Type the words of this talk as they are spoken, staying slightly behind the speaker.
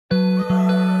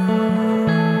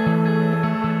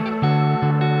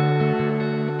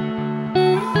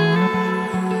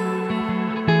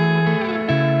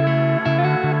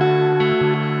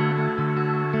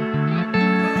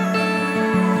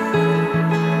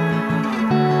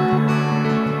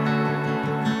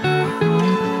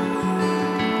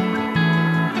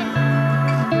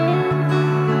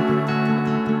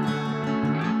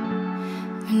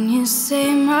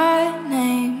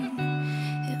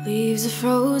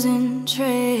frozen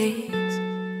trace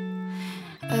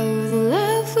of the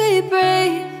love we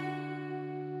brave.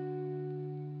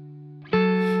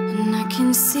 And I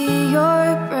can see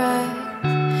your breath,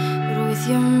 but with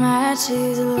your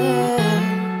matches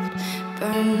left,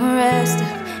 burn the rest of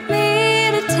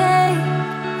me to take.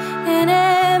 And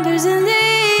embers in the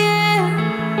air,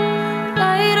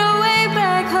 light our way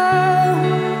back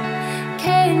home.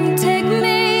 Can you take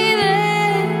me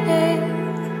there?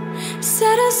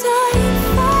 Set us on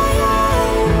fire.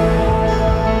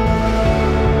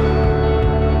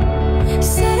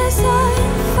 Set us on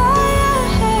fire.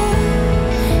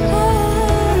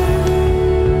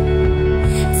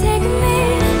 Take me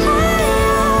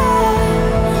higher.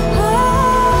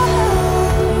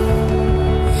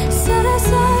 Set us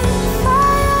on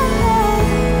fire.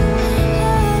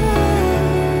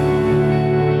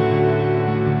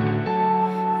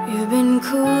 You've been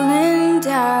cooling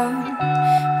down,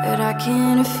 but I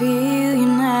can feel you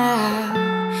now.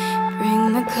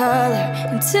 Bring the color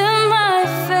into my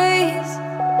face.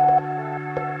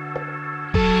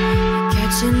 You're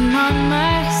catching on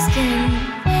my skin,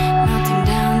 melting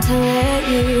down to let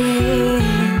you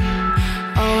in.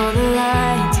 All the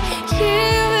lines you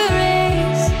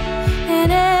erase,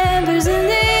 and embers in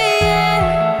the air,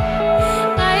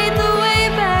 light the way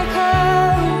back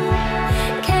home.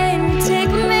 Can you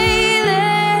take me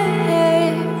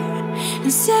there?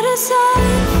 And set us on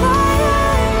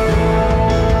fire.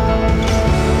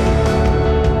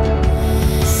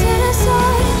 Set us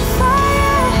on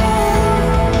fire.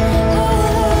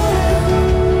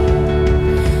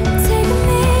 Take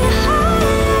me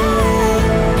higher.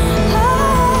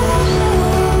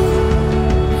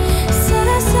 Set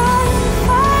us on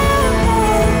fire.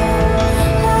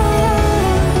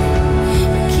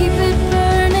 Keep it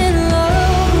burning low.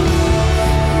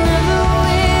 Whenever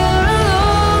we're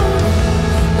alone,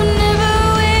 whenever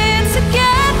we're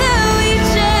together, we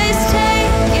just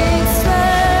take it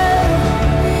slow.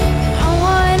 I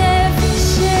want every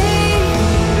shade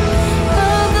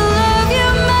of the love you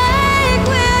make.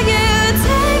 Will you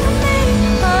take me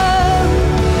home?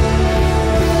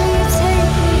 Will you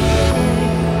take me there?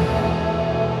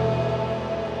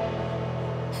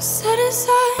 Set us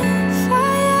on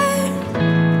fire.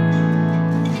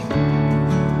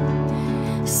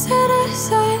 Set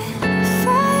us on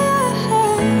fire.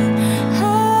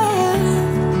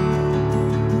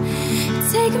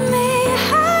 Take me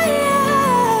higher.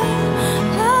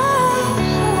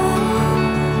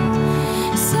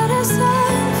 Set us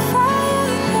on fire.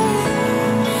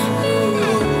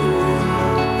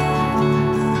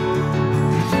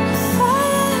 Set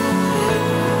us on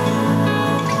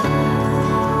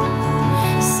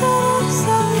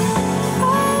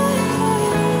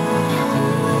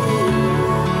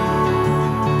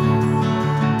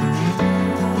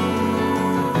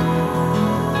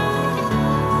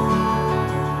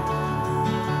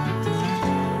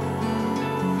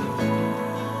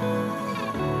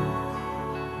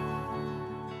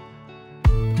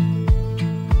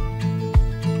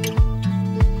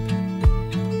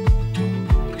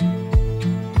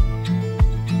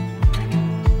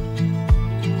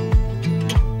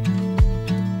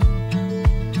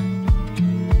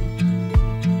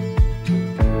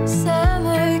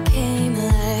Summer came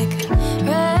like a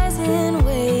rising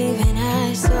wave, and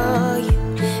I saw you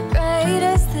bright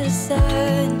as the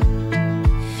sun.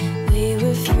 We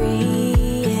were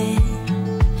free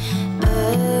and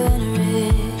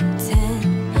unwritten,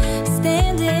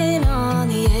 standing on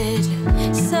the edge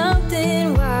of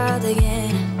something wild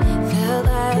again. Felt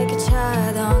like a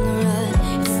child on the run.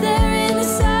 It's there in the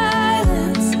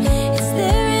silence, it's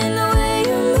there in the way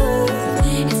you move,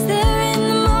 it's there in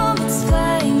the moments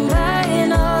flying by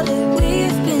and all that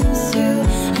we've been through.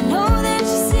 I know that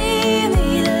you see me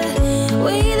the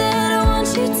way that I want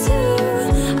you to.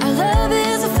 Our love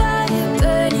is a fire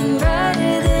burning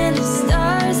brighter than the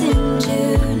stars in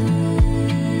June.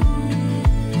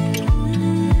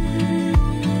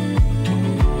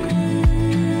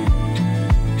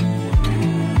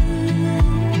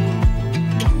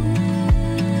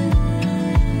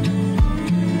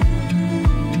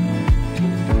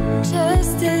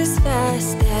 Just as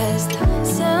fast as the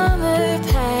summer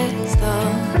passed,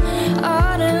 all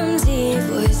autumn's eve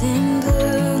was in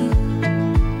bloom.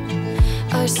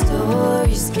 Our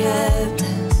stories kept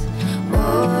us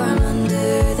warm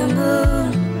under the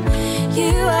moon.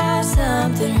 You are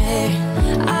something rare,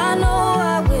 I know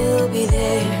I will be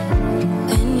there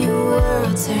when your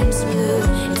world turns blue.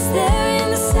 It's there in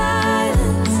the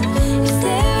silence, it's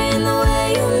there in the way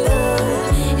you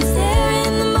move, it's there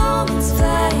in the moments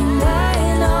flying by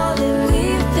and all that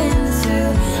we've been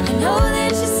through. I know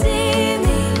that you see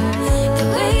me the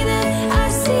way that I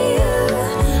see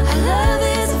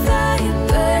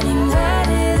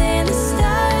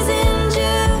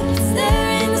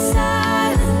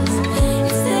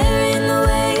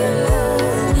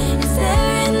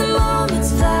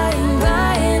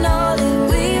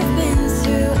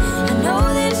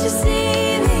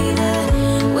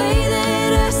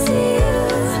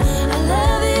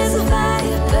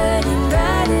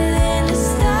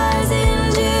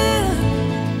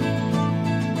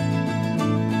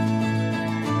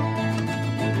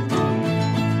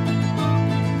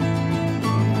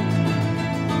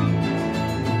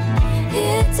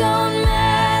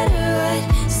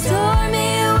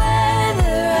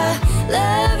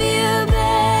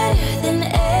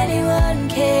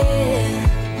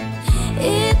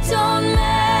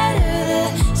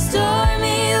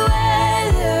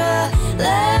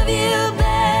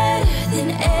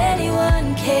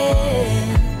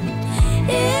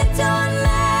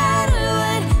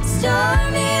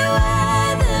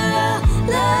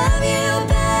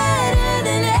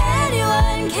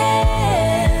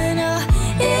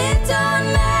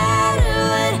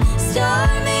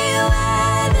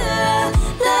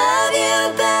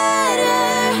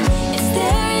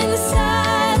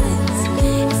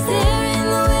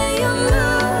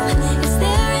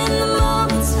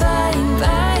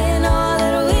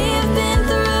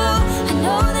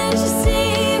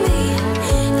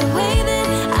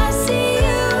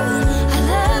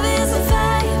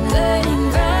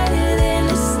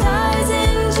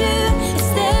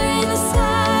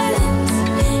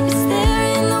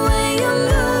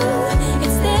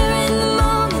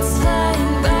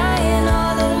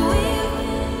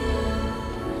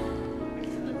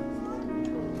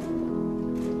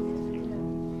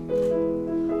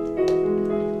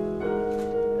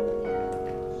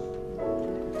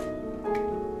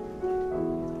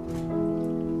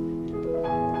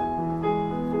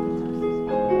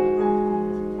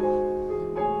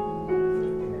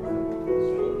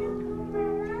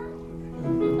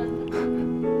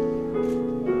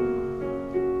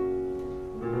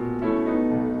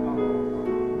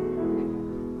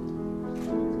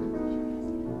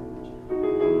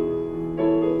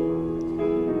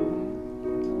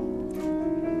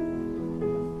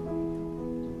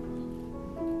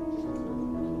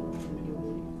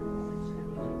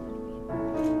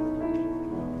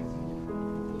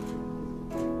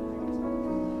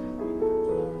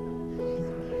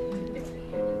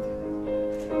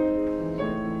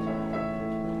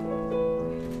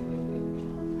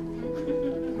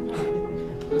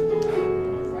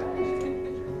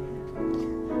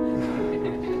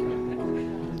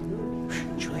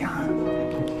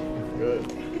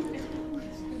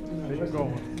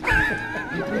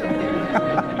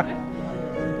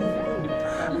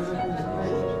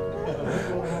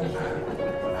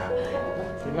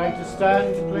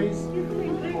stand, please?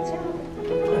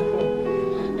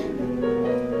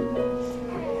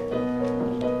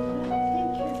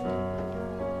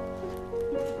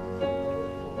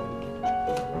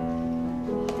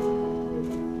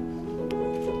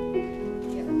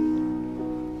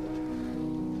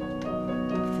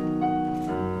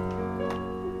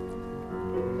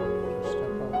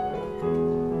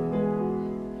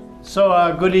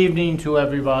 So good evening to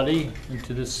everybody and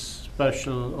to this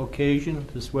special occasion,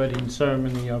 this wedding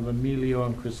ceremony of Emilio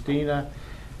and Christina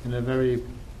in a very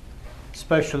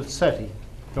special setting.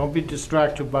 Don't be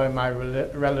distracted by my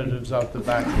relatives out the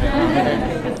back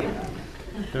there.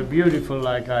 They're beautiful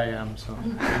like I am, so be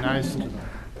nice to them.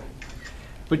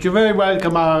 But you're very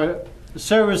welcome. Our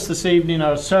service this evening,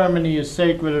 our ceremony is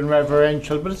sacred and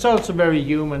reverential, but it's also very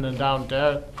human and down to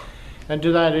earth. And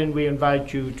to that end, we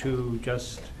invite you to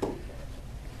just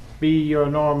be your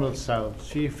normal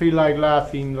selves. If you feel like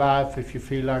laughing, laugh. If you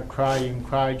feel like crying,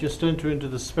 cry. Just enter into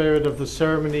the spirit of the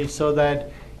ceremony so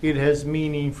that it has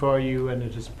meaning for you and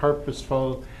it is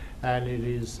purposeful and it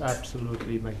is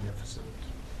absolutely magnificent.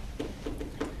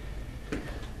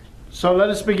 So let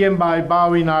us begin by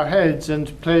bowing our heads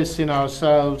and placing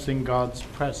ourselves in God's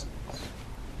presence.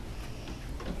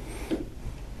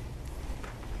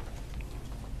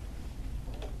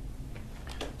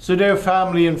 So dear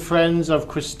family and friends of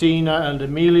Christina and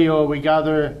Emilio, we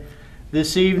gather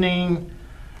this evening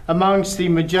amongst the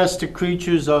majestic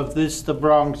creatures of this, the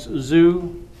Bronx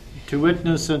Zoo, to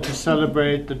witness and to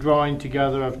celebrate the drawing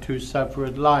together of two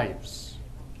separate lives.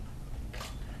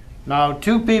 Now,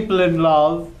 two people in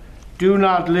love do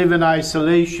not live in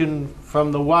isolation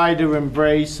from the wider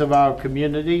embrace of our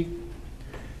community,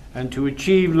 and to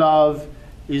achieve love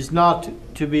is not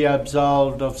to be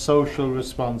absolved of social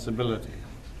responsibility.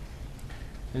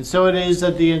 And so it is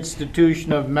that the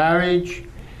institution of marriage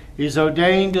is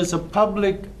ordained as a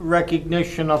public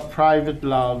recognition of private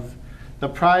love, the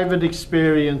private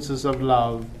experiences of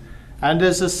love, and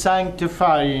as a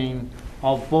sanctifying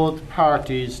of both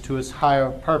parties to its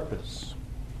higher purpose.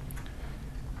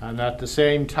 And at the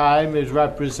same time, it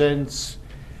represents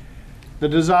the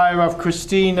desire of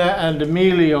Christina and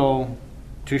Emilio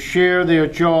to share their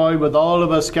joy with all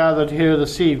of us gathered here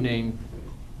this evening.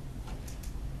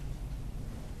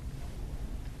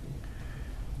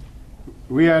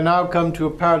 We are now come to a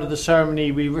part of the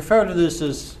ceremony. We refer to this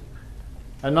as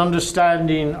an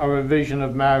understanding or a vision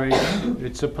of marriage.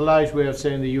 It's a polite way of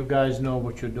saying that you guys know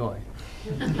what you're doing.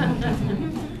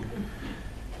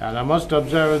 And I must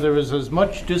observe there is as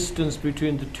much distance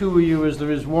between the two of you as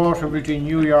there is water between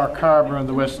New York Harbour and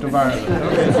the west of Ireland.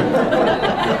 Okay,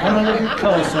 so come a little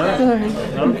closer.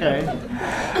 Okay.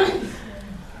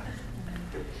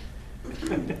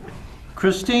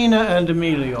 Christina and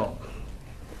Emilio.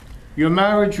 Your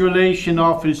marriage relation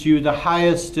offers you the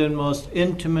highest and most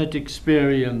intimate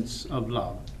experience of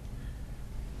love.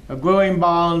 A growing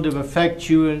bond of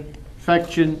affection,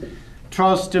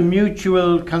 trust, and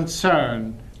mutual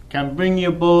concern can bring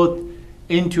you both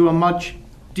into a much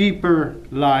deeper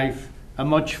life, a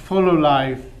much fuller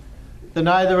life than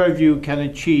either of you can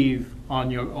achieve on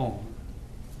your own.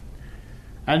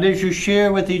 And as you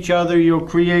share with each other your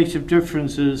creative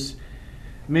differences,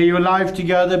 may your life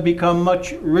together become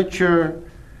much richer,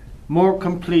 more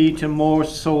complete, and more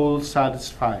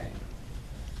soul-satisfying.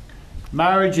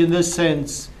 Marriage, in this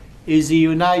sense, is a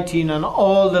uniting on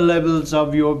all the levels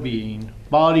of your being,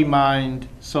 body, mind,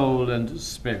 soul, and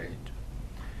spirit.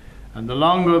 And the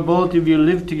longer both of you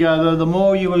live together, the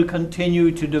more you will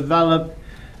continue to develop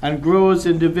and grow as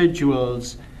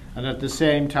individuals, and at the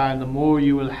same time, the more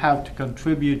you will have to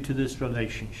contribute to this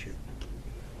relationship.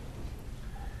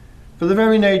 For the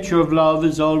very nature of love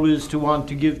is always to want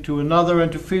to give to another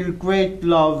and to feel great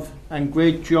love and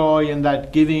great joy in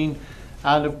that giving,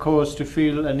 and of course to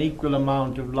feel an equal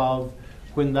amount of love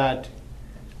when that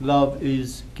love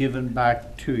is given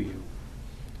back to you.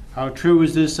 How true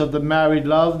is this of the married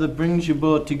love that brings you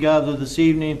both together this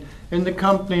evening in the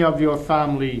company of your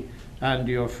family and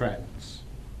your friends.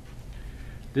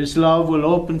 This love will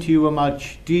open to you a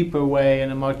much deeper way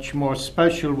and a much more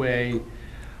special way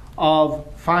of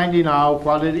finding out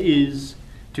what it is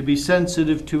to be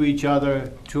sensitive to each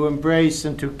other, to embrace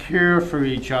and to care for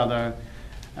each other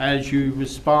as you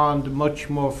respond much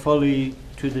more fully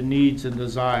to the needs and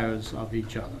desires of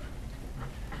each other.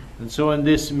 And so in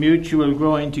this mutual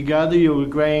growing together, you will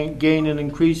gain an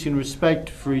increasing respect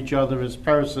for each other as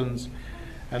persons,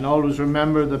 and always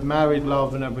remember that married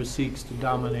love never seeks to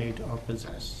dominate or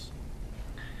possess.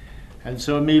 And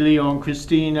so Emilio and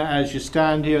Christina, as you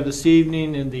stand here this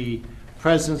evening in the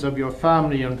presence of your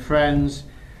family and friends,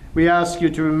 we ask you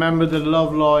to remember that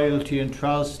love, loyalty, and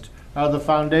trust are the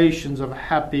foundations of a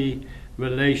happy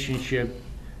relationship,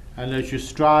 and as you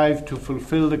strive to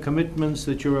fulfill the commitments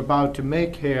that you're about to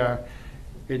make here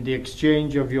in the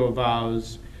exchange of your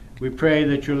vows, we pray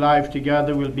that your life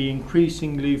together will be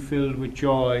increasingly filled with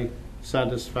joy,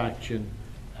 satisfaction,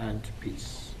 and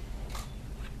peace.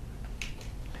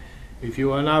 If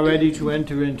you are now ready to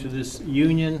enter into this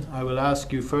union, I will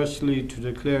ask you firstly to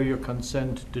declare your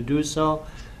consent to do so,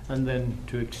 and then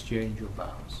to exchange your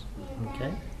vows.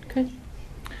 Okay? Okay.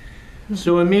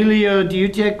 So, Amelia, do you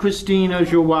take Christina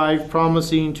as your wife,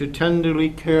 promising to tenderly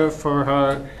care for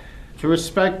her, to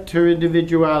respect her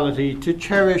individuality, to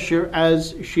cherish her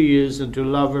as she is, and to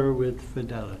love her with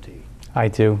fidelity? I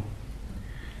do.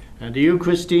 And do you,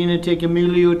 Christina, take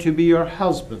Emilio to be your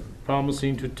husband,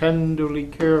 promising to tenderly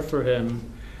care for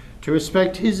him, to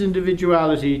respect his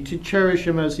individuality, to cherish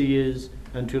him as he is,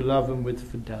 and to love him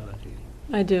with fidelity?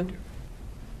 I do.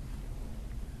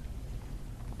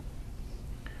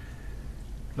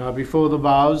 Now, before the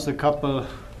vows, the couple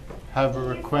have a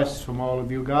request from all of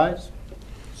you guys.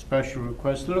 Special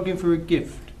request. They're looking for a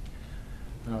gift.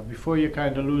 Now, before you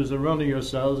kind of lose the run of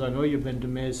yourselves, I know you've been to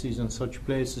Macy's and such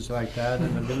places like that,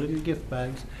 and have the little gift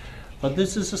bags. But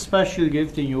this is a special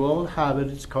gift, and you all have it.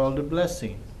 It's called a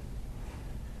blessing.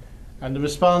 And the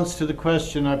response to the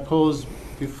question I posed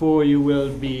before you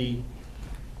will be,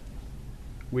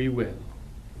 we will.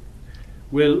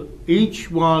 Will each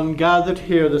one gathered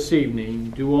here this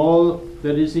evening do all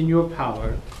that is in your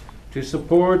power to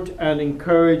support and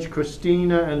encourage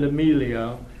Christina and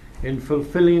Amelia in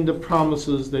fulfilling the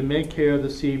promises they make here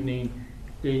this evening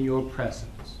in your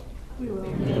presence? We will.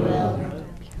 We will.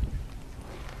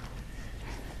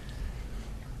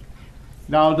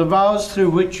 Now, the vows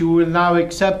through which you will now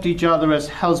accept each other as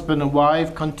husband and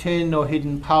wife contain no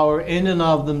hidden power in and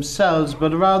of themselves,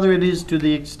 but rather it is to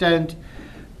the extent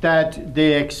that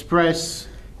they express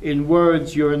in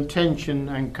words your intention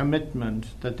and commitment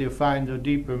that they find a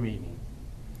deeper meaning.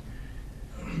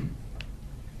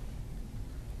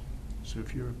 So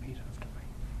if you repeat after me.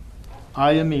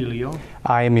 I, Emilio,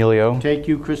 I, Emilio, take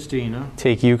you, Christina,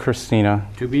 take you, Christina,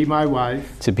 to be my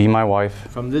wife, to be my wife,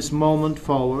 from this moment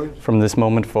forward, from this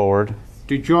moment forward,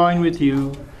 to join with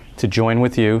you, to join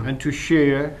with you, and to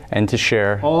share and to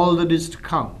share all that is to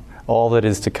come, all that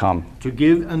is to come, to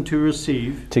give and to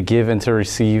receive, to give and to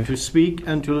receive, to speak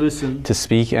and to listen, to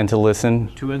speak and to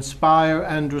listen, to inspire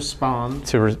and respond,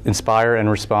 to inspire and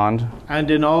respond,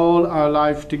 and in all our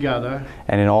life together,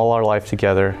 and in all our life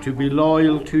together, to be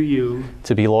loyal to you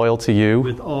to be loyal to you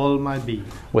with all my being.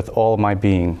 with all my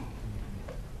being.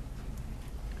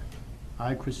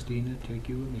 I, Christina, take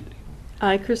you, Amelia,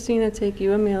 I, Christina, take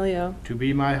you, Emilio, to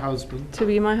be my husband to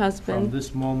be my from husband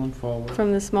this moment forward,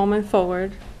 from this moment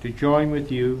forward, to join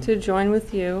with you to join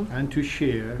with you and to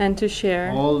share and to share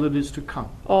all that is to come,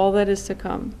 all that is to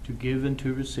come, to give and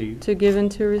to receive, to give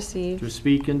and to receive, to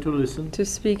speak and to listen, to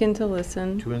speak and to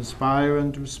listen, to inspire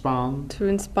and to respond, to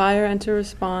inspire and to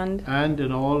respond, and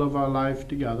in all of our life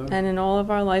together, and in all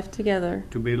of our life together,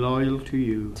 to be loyal to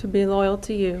you to be loyal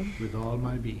to you with all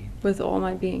my being. with all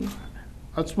my being.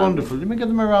 That's wonderful. Let me give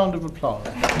them a round of applause.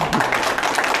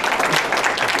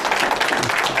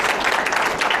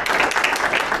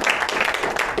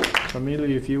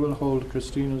 Amelia, if you will hold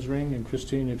Christina's ring, and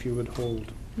Christine, if you would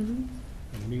hold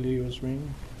Emilio's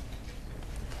ring.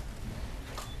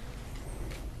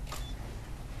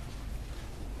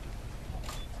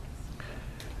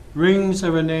 Rings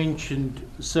are an ancient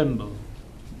symbol,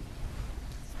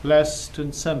 blessed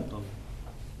and simple.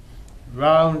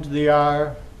 Round they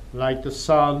are, like the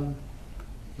sun,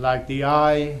 like the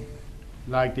eye,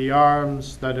 like the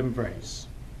arms that embrace.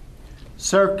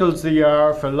 Circles they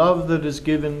are, for love that is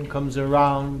given comes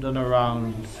around and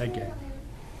around again.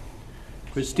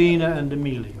 Christina and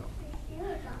Emilio,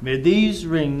 may these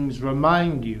rings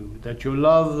remind you that your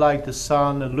love like the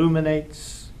sun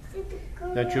illuminates,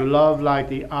 that your love like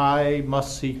the eye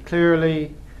must see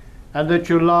clearly, and that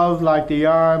your love like the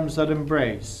arms that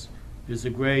embrace is a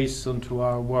grace unto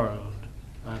our world.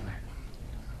 Amen.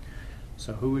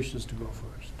 So who wishes to go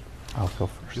first? I'll go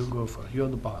first. You go first. You're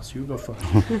the boss. You go first.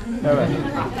 All right.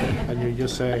 And you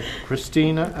just say,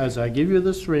 Christina, as I give you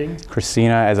this ring,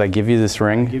 Christina, as I give you this I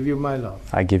ring, give you my love.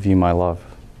 I give you my love.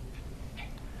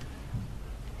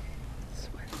 That's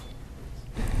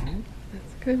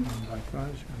good. And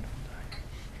likewise,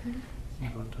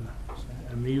 you're going to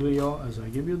say, Emilio, as I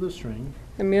give you this ring,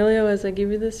 Emilio, as I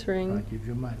give you this I ring, give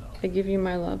you my love. I give you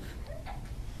my love.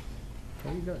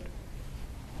 Very good.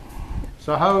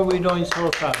 So how are we doing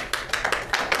so far?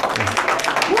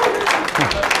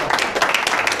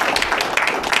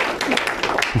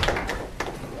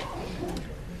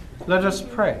 Let us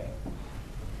pray.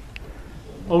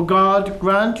 O God,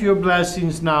 grant your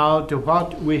blessings now to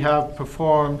what we have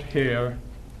performed here.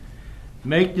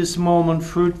 Make this moment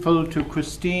fruitful to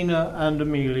Christina and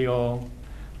Emilio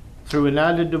through an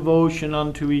added devotion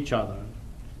unto each other,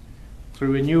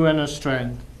 through a new inner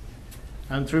strength,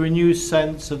 and through a new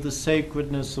sense of the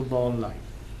sacredness of all life.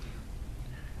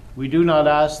 We do not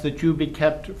ask that you be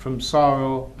kept from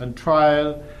sorrow and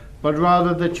trial, but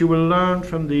rather that you will learn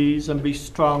from these and be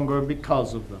stronger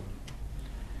because of them.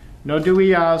 Nor do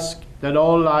we ask that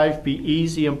all life be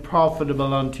easy and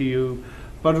profitable unto you,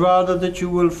 but rather that you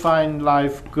will find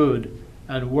life good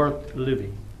and worth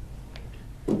living.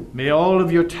 May all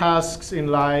of your tasks in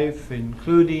life,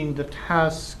 including the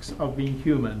tasks of being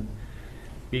human,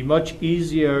 be much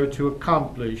easier to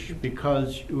accomplish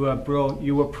because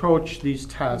you approach these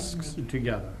tasks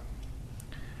together.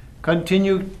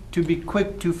 Continue to be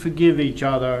quick to forgive each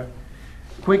other,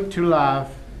 quick to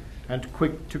laugh, and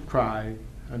quick to cry,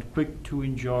 and quick to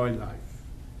enjoy life.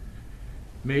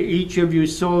 May each of you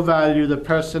so value the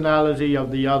personality of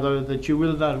the other that you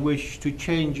will not wish to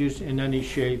change it in any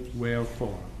shape, way, or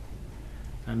form.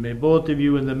 And may both of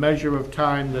you, in the measure of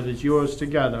time that is yours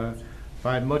together,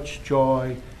 find much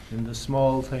joy in the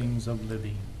small things of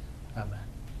living. Amen.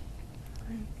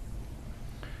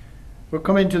 We're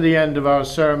coming to the end of our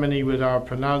ceremony with our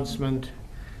pronouncement,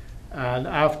 and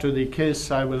after the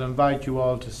kiss I will invite you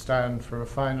all to stand for a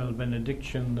final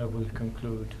benediction that will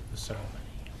conclude the ceremony.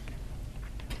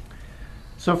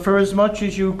 So for as much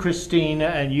as you, Christina,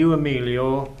 and you,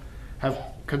 Emilio, have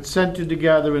consented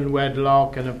together in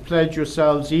wedlock and have pledged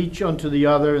yourselves each unto the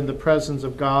other in the presence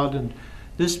of God and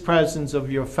this presence of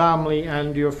your family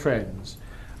and your friends,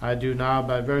 I do now,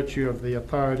 by virtue of the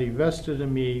authority vested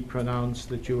in me, pronounce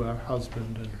that you are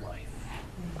husband and wife.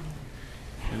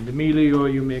 And Emilio,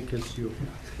 you may kiss you.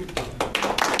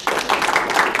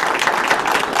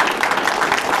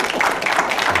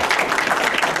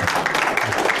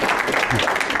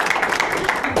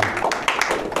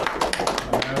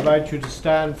 I invite you to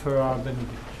stand for our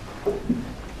benediction.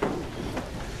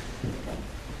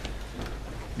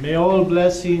 May all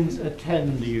blessings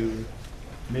attend you.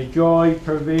 May joy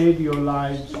pervade your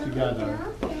lives together.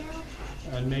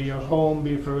 And may your home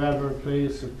be forever a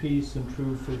place of peace and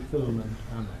true fulfillment.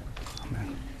 Amen.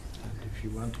 Amen. And if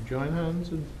you want to join hands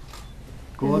and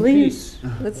go in peace.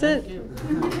 That's it.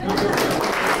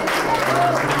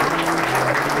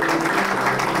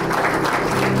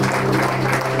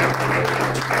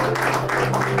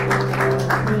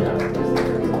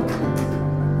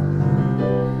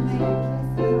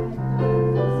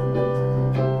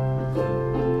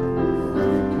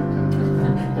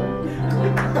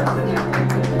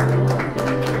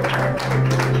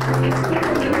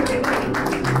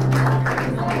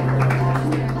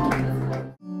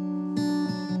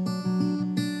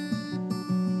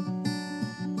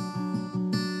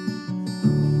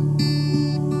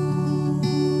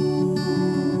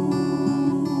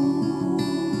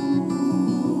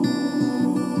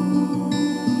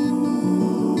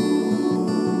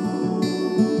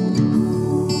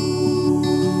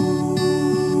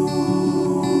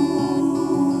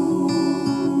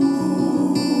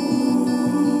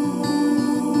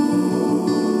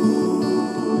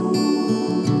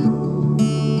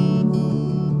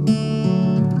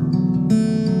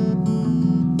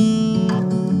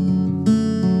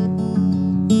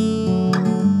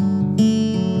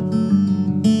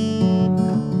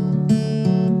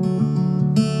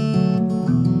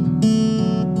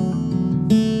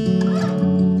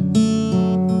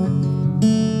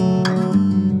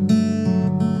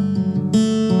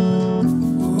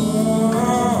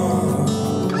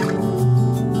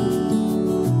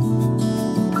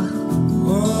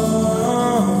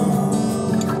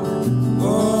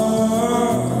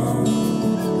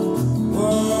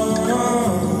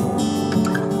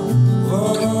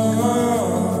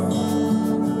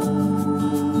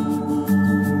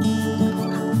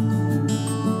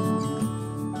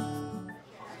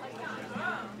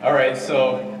 All right,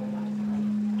 so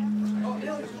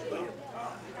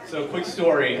quick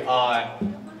story.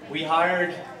 We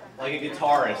hired like a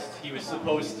guitarist. He was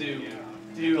supposed to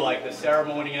do like the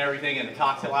ceremony and everything and the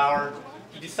cocktail hour.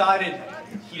 He decided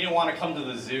he didn't want to come to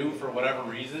the zoo for whatever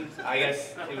reason. I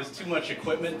guess it was too much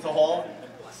equipment to haul.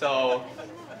 So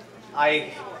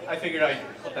I figured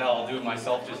what the hell, I'll do it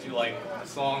myself, just do like a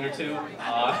song or two.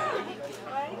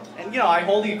 And you know, I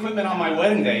hold the equipment on my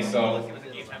wedding day, so.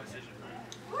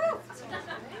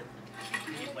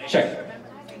 Check.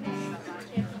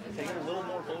 Take it a little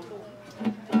more vocal.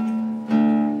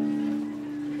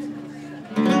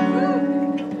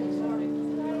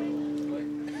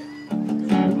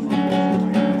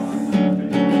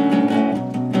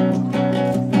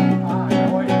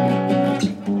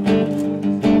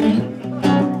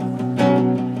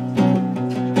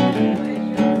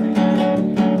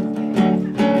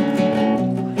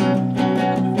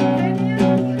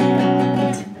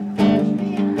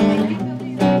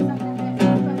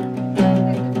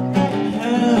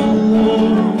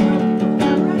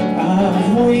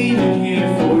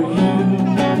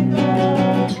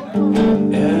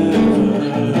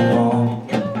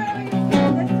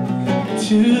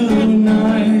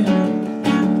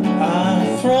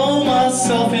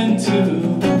 herself into.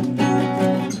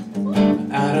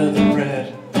 Out of the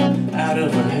red, out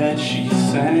of her head she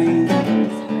sang.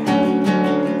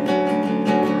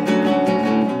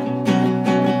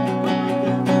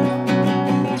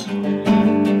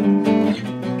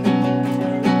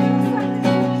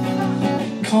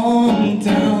 Calm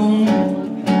down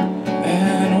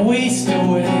and waste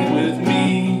away with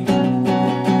me.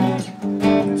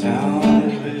 Down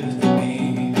with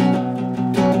me.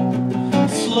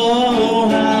 Slow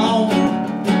how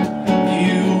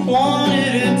you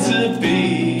wanted it to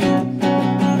be.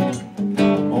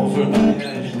 Over my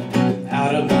head,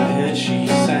 out of my head she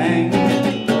sang.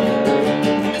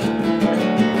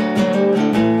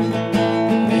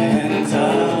 And I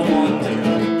wonder,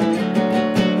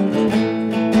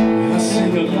 I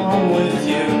sing along with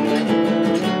you.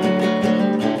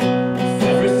 If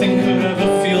everything could ever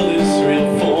feel this real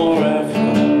forever,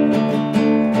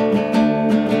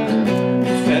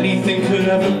 if anything could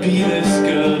ever be this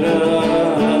good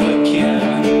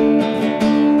again,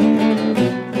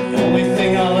 the only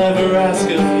thing I'll ever ask of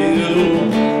you,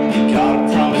 you gotta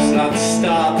promise not to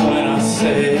stop when I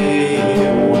say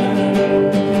when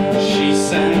she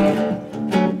sang.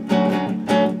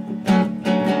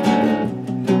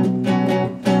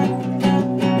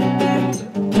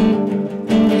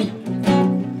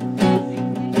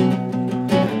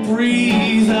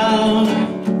 Breathe out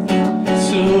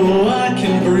so I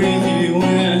can breathe you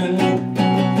in,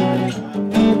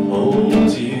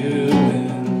 hold you in.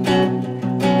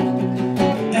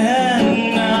 And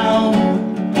now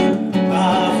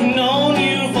I've known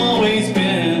you've always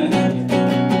been.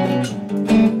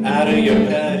 Out of your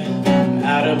head,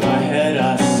 out of my head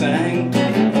I sang.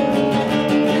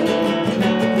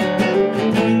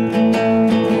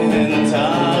 And I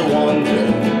wonder,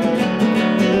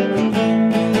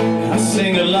 I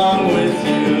sing along with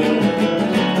you.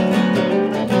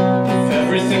 If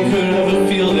everything could ever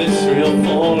feel this real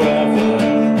forever,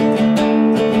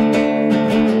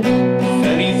 if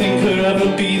anything could ever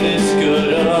be this good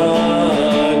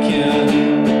again,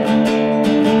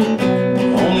 the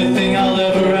only thing I'll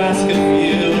ever ask of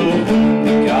you,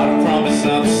 you gotta promise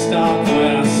not to stop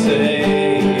when I say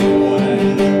when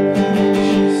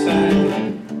she sang.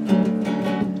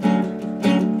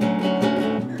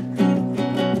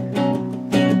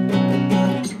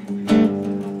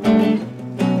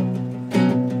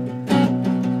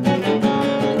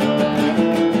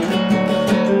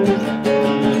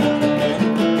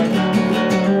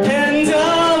 And I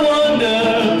wonder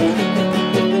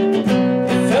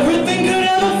if everything could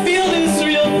ever feel this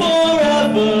real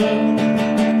forever,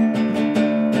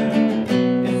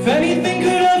 if anything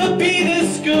could ever be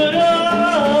this good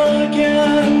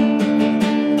again.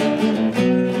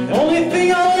 The only thing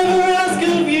I'll ever ask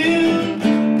of you,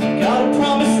 gotta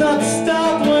promise not to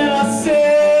stop when I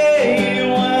say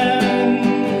when.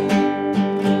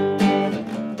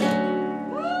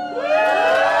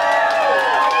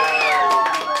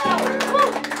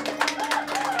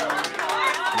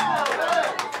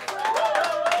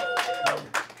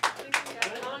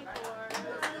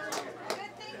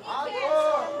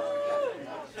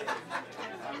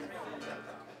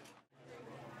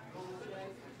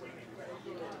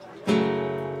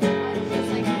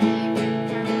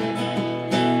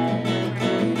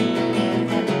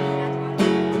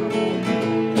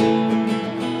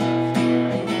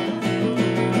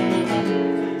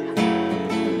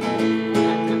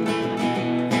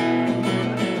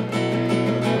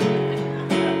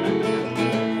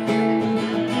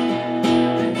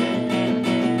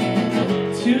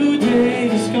 Today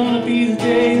is gonna be the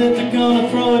day that they're gonna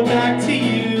throw it back to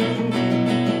you.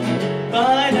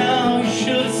 By now you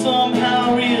should have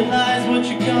somehow realized what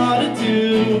you gotta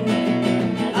do.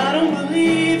 I don't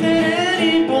believe that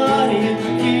anybody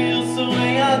feels the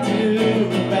way I do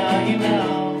about you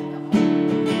now.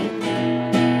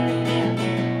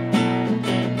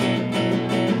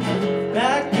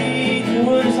 Backbeat, the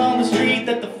word is on the street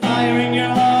that the fire in your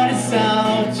heart is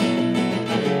out.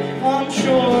 I'm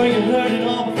sure you heard it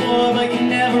all before, but you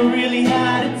never really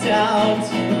had a doubt.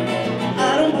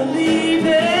 I don't believe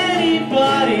that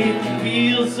anybody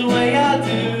feels the way I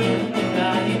do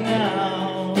about you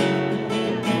now.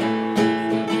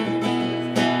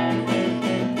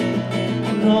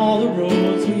 And all the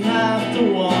roads we have to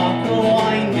walk are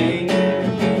winding.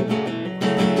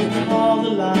 All the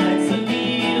lights that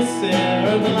lead us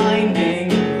there are blinding.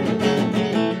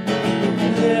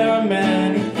 There are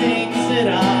many things that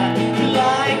I'd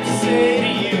like to say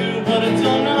to you, but I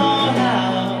don't know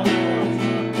how.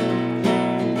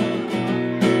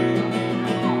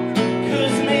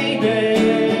 'Cause maybe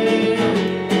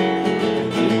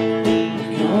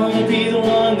you're gonna be the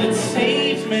one that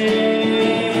saves me.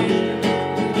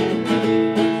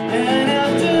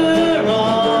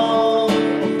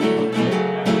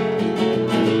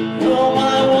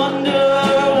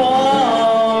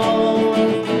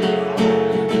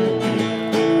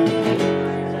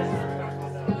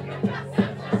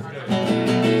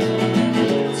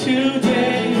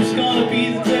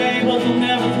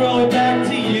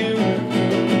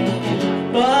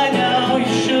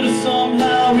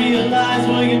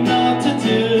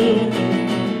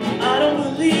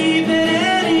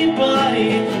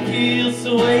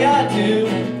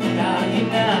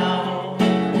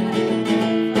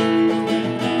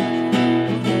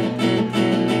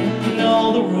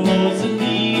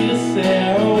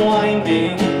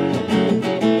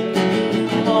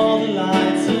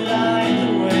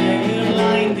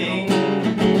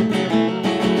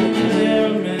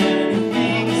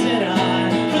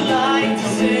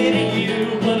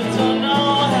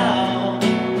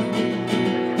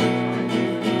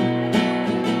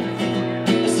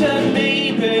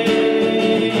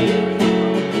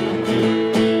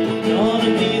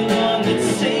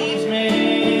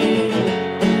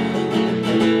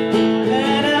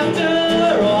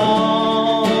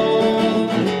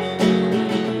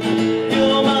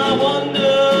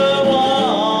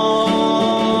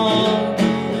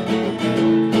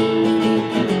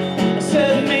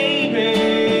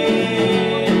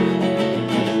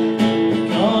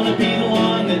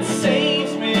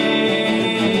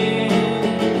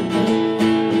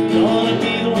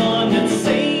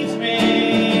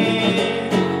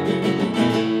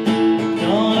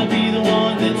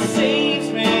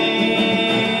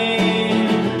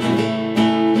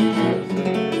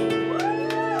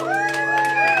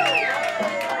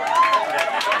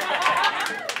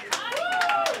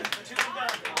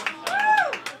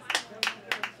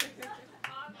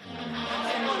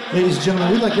 and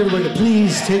gentlemen, we'd like everybody to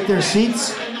please take their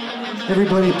seats.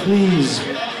 Everybody, please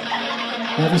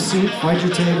have a seat, find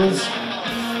your tables.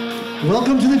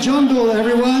 Welcome to the jungle,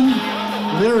 everyone.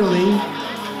 Literally.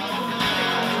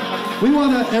 We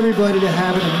want everybody to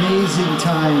have an amazing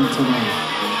time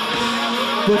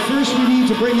tonight. But first we need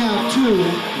to bring out two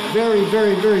very,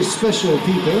 very, very special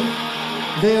people.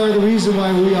 They are the reason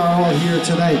why we are all here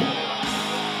tonight.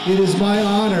 It is my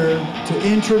honor to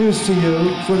introduce to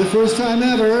you, for the first time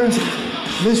ever,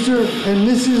 Mr. and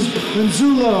Mrs.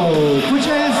 Renzulo. Put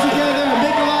your hands together and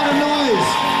make a lot of noise.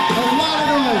 A lot of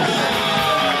noise.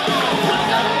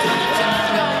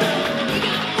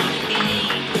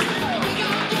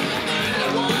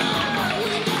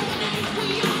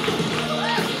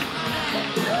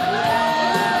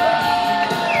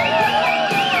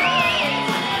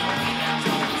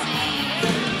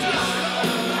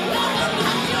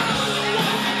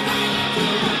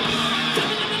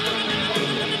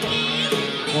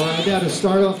 Now to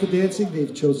start off the dancing,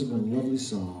 they've chosen a lovely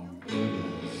song. There it is.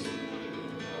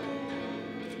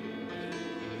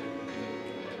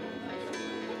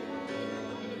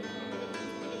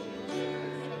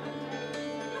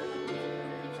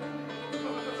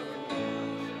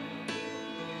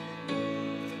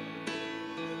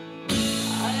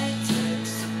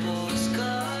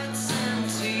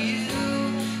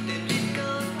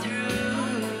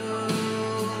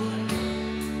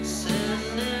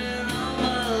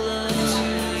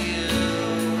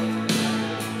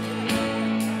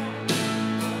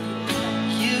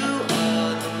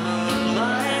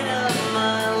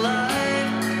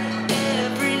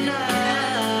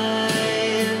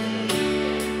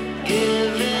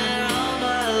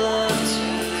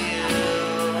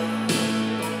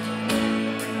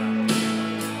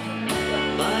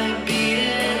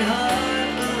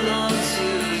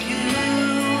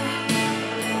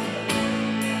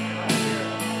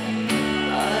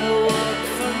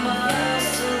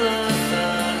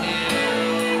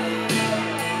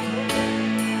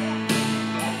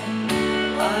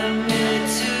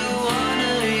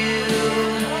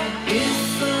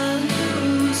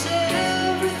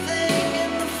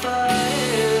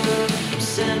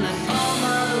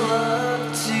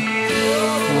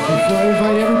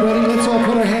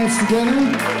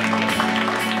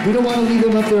 We don't want to leave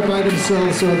them up there by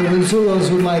themselves, so the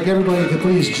Renzulos would like everybody to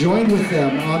please join with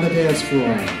them on the dance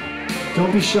floor.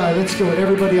 Don't be shy, let's go,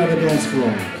 everybody on the dance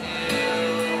floor.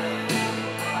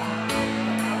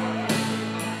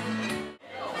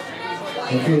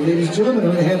 Okay, ladies and gentlemen,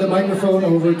 I'm going to hand the microphone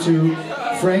over to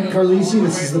Frank Carlisi.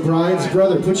 This is the bride's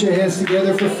brother. Put your hands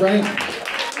together for Frank.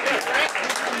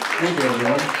 Thank you,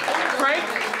 everyone. Frank,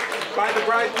 by the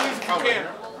bride, please, if you can.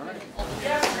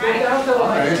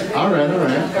 All right.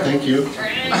 Thank you.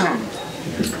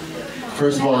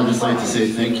 First of all, I'd just like to say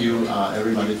thank you,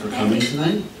 everybody, for coming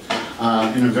tonight.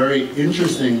 In a very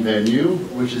interesting venue,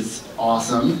 which is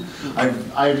awesome.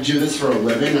 I do this for a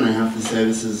living, and I have to say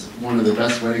this is one of the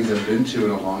best weddings I've been to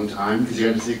in a long time, because you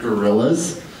get to see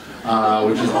gorillas,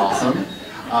 which is awesome.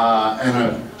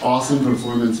 And an awesome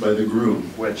performance by the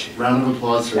groom, which, round of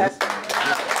applause for this.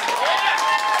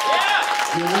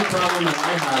 The only problem that I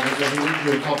have is that he needs to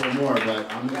do a couple more, but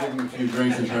I'm going to give him a few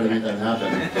drinks and try to make that happen.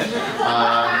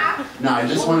 No, I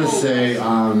just want to say,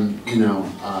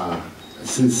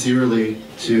 sincerely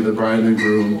to the bride and the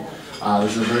groom,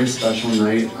 this is a very special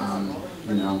night.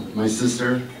 My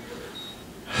sister,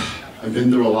 I've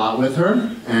been through a lot with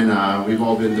her, and we've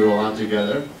all been through a lot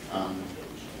together.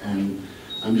 And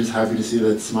I'm just happy to see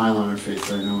that smile on her face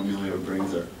that I know Emilio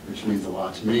brings her, which means a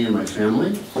lot to me and my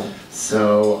family.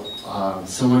 So,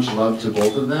 so much love to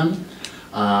both of them.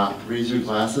 Raise your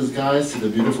glasses, guys, to the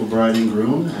beautiful bride and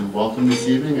groom, and welcome this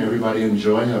evening. Everybody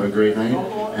enjoy, have a great night,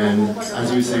 and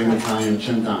as we say in Italian,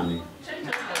 cent'anni.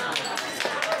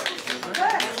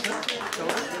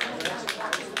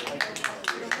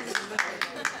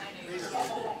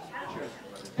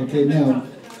 Okay, now,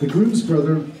 the groom's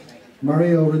brother,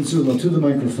 Mario Renzulo, to the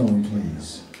microphone,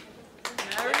 please.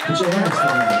 Put your hands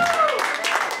together.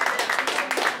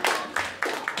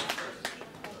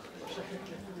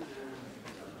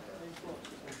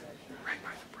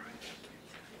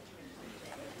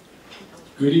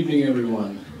 Good evening,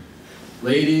 everyone.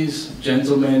 Ladies,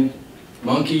 gentlemen,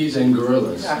 monkeys, and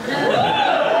gorillas.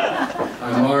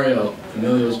 I'm Mario,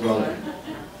 Emilio's brother.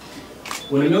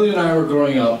 When Emilio and I were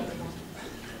growing up,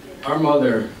 our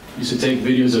mother used to take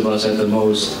videos of us at the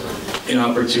most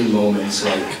inopportune moments,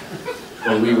 like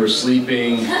when we were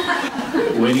sleeping,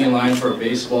 waiting in line for a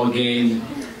baseball game,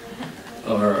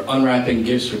 or unwrapping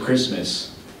gifts for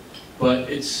Christmas.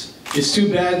 But it's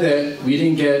too bad that we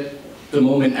didn't get the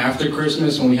moment after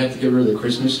Christmas when we had to get rid of the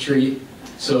Christmas tree.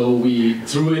 So we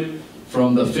threw it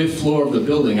from the 5th floor of the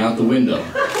building out the window.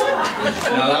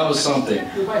 Now that was something,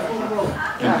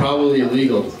 and probably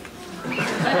illegal.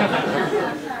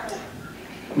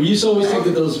 We used to always think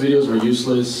that those videos were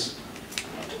useless,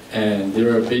 and they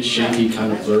were a bit shaky,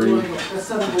 kind of blurry.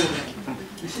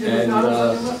 And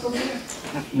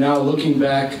now looking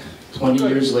back 20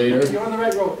 years later,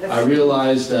 I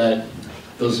realized that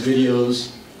those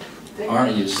videos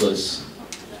aren't useless,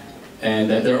 and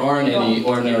that there aren't any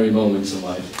ordinary moments in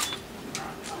life.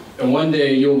 And one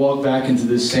day you'll walk back into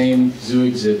this same zoo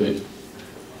exhibit,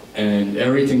 and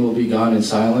everything will be gone and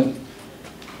silent,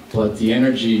 but the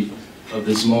energy of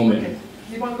this moment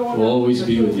will always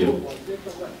be with you.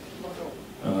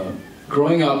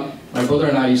 Growing up, my brother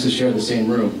and I used to share the same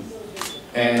room,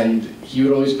 and he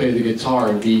would always play the guitar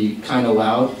and be kind of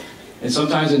loud, and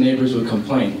sometimes the neighbors would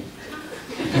complain.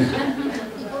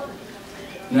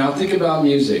 Now think about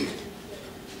music.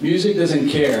 Music doesn't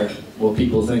care what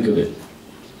people think of it.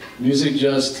 Music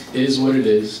just is what it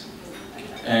is,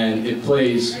 and it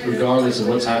plays regardless of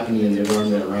what's happening in the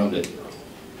environment around it.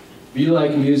 Be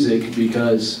like music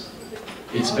because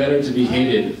it's better to be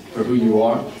hated for who you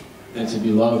are than to be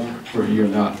loved for who you're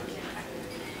not.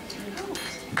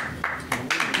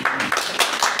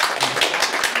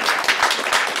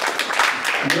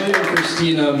 Amelia and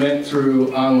Christina met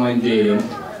through online dating,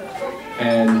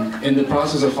 and in the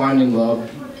process of finding love,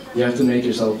 you have to make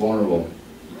yourself vulnerable.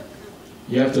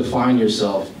 You have to find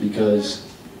yourself because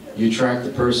you attract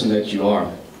the person that you are.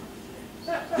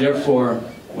 Therefore,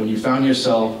 when you found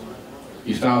yourself,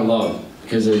 you found love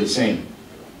because they're the same.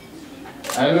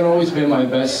 I haven't always been my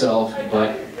best self,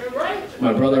 but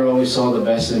my brother always saw the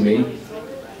best in me,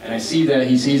 and I see that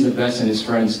he sees the best in his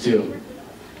friends too,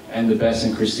 and the best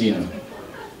in Christina.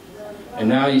 And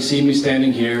now you see me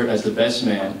standing here as the best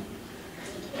man,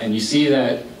 and you see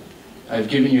that I've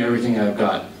given you everything I've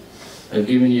got. I've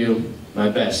given you my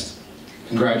best.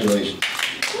 Congratulations.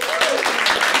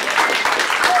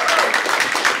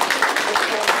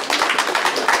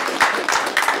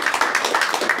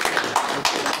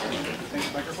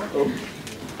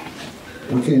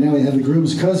 Okay, now we have the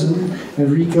groom's cousin,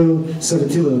 Enrico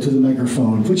Sabatillo, to the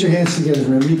microphone. Put your hands together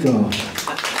for Enrico.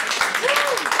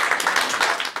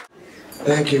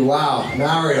 Thank you. Wow,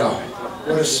 Mario,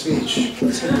 what a speech.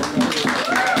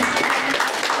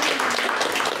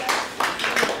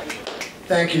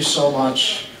 Thank you so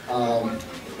much.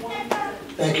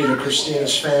 Thank you to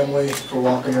Christina's family for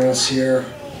welcoming us here.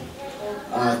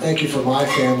 Thank you for my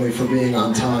family for being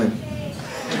on time.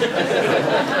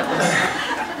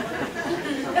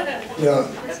 You know,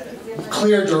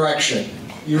 clear direction.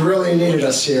 You really needed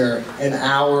us here an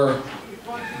hour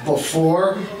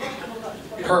before.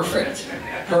 Perfect.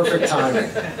 Perfect timing.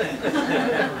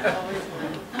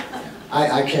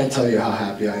 I can't tell you how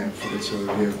happy I am for the two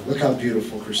of you. Look how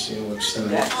beautiful Christina looks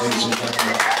tonight, ladies and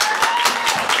gentlemen.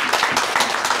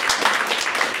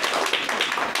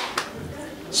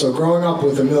 So growing up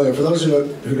with Amelia, for those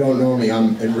who don't know me,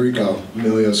 I'm Enrico,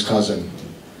 Emilio's cousin.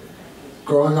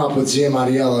 Growing up with Zia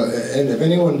Mariella, and if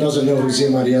anyone doesn't know who Zia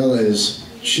Mariella is,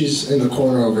 she's in the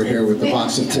corner over here with the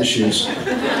box of tissues.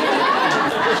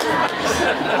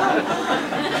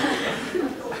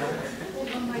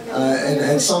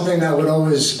 And something that would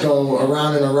always go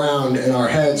around and around in our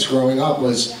heads growing up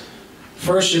was,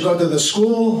 first you go to the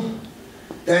school,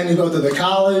 then you go to the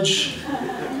college,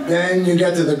 then you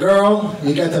get to the girl,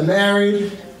 you get to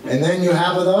married, and then you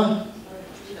have the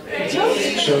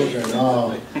children.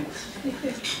 Oh.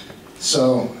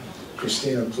 So,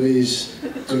 Christina, please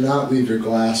do not leave your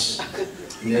glass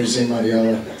near Zia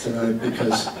Mariella tonight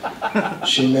because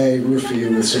she may roofie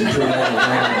you with some prenatal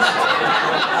vitamins.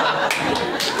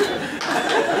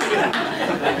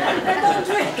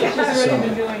 So,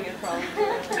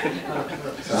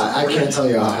 I can't tell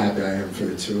you how happy I am for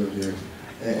the two of you.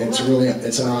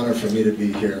 It's an honor for me to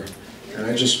be here. And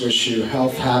I just wish you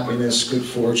health, happiness, good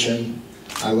fortune.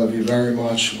 I love you very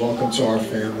much. Welcome to our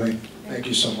family. Thank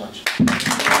you so much.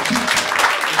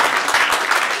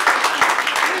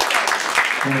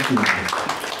 Thank you.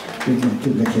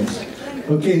 Good kiss.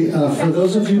 Okay, for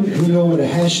those of you who know what a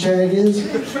hashtag is,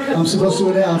 I'm supposed to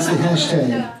announce the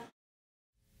hashtag.